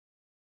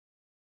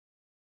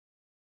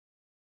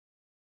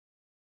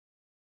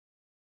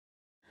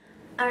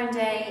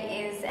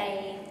R&J is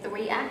a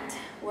 3-act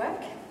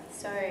work,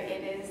 so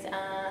it is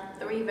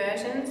 3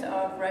 versions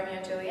of Romeo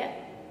and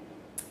Juliet.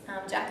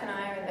 Jack and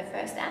I are in the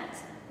first act,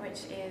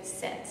 which is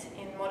set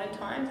in modern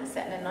times. It's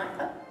set in a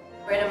nightclub.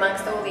 We're in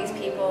amongst all these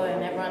people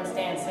and everyone's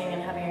dancing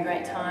and having a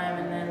great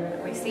time, and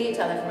then we see each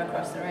other from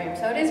across the room.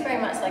 So it is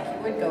very much like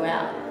you would go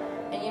out,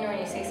 and when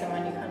you see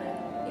someone you kind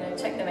of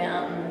check them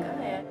out and go,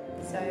 yeah.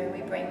 So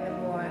we bring the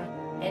more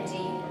edgy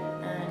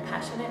and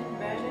passionate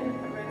version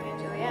of Romeo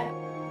and Juliet.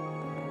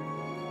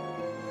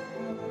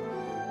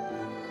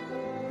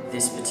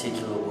 This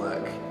particular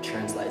work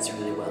translates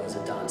really well as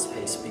a dance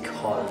piece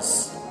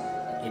because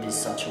it is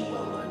such a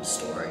well-known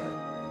story.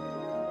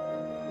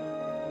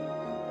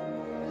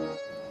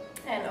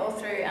 And all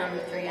through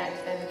the 3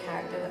 acts, there's a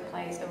character that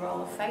plays the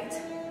role of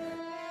fate.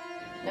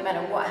 No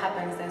matter what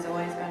happens, there's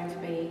always going to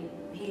be,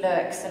 he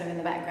lurks sort of in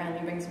the background,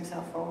 he brings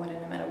himself forward,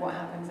 and no matter what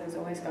happens, there's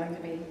always going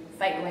to be,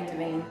 fate will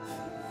intervene.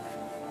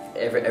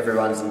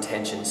 Everyone's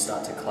intentions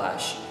start to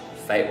clash.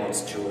 Fate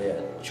wants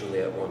Juliet,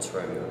 Juliet wants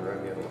Romeo, and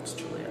Romeo wants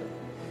Juliet.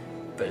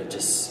 But it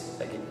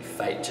just,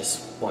 fate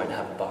just won't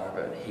have a bar of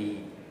it.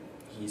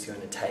 He's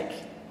going to take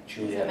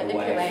Juliet away. He's a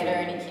manipulator,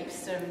 and he keeps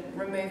sort of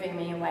removing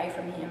me away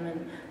from him,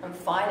 and I'm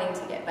fighting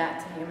to get back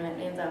to him,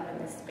 and it ends up in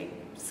this big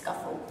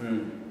scuffle. Yeah.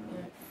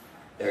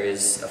 There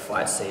is a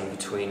fight scene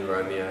between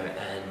Romeo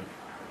and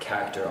the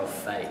character of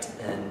Fate,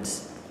 and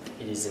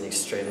it is an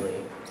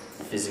extremely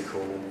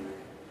physical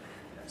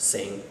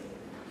scene.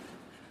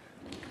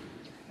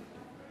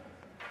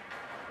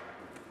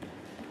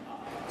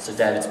 So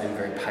David's been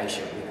very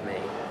patient with me,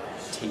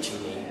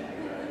 teaching me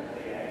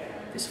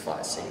this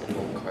fight scene and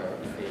all the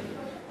choreography.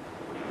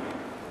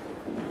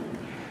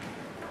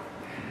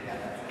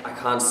 I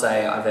can't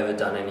say I've ever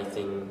done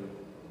anything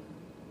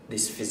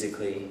this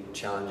physically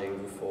challenging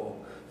before.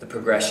 The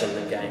progression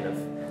again of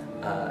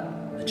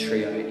the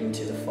trio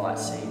into the fight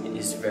scene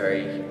is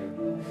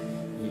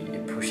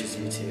it pushes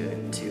you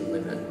to your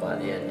limit, and by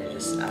the end you're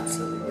just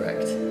absolutely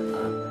wrecked.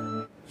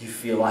 You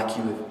feel like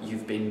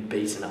you've been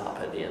beaten up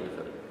at the end of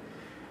it.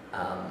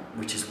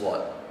 Which is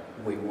what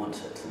we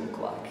want it to look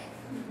like.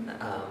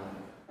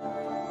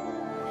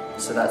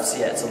 So that's,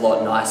 it's a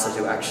lot nicer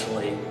to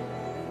actually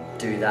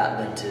do that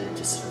than to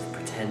just sort of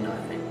pretend, I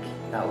think.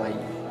 That way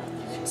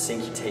you can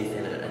sink your teeth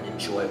in it and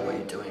enjoy what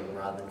you're doing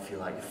rather than feel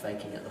like you're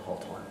faking it the whole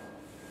time.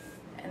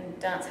 And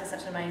dance has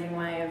such an amazing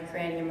way of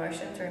creating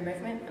emotion through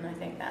movement, and I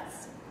think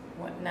that's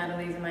what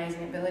Natalie's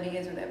amazing ability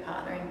is with her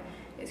partnering,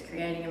 is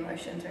creating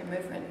emotion through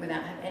movement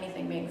without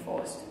anything being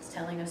forced. It's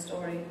telling a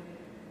story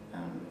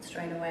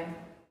straight away.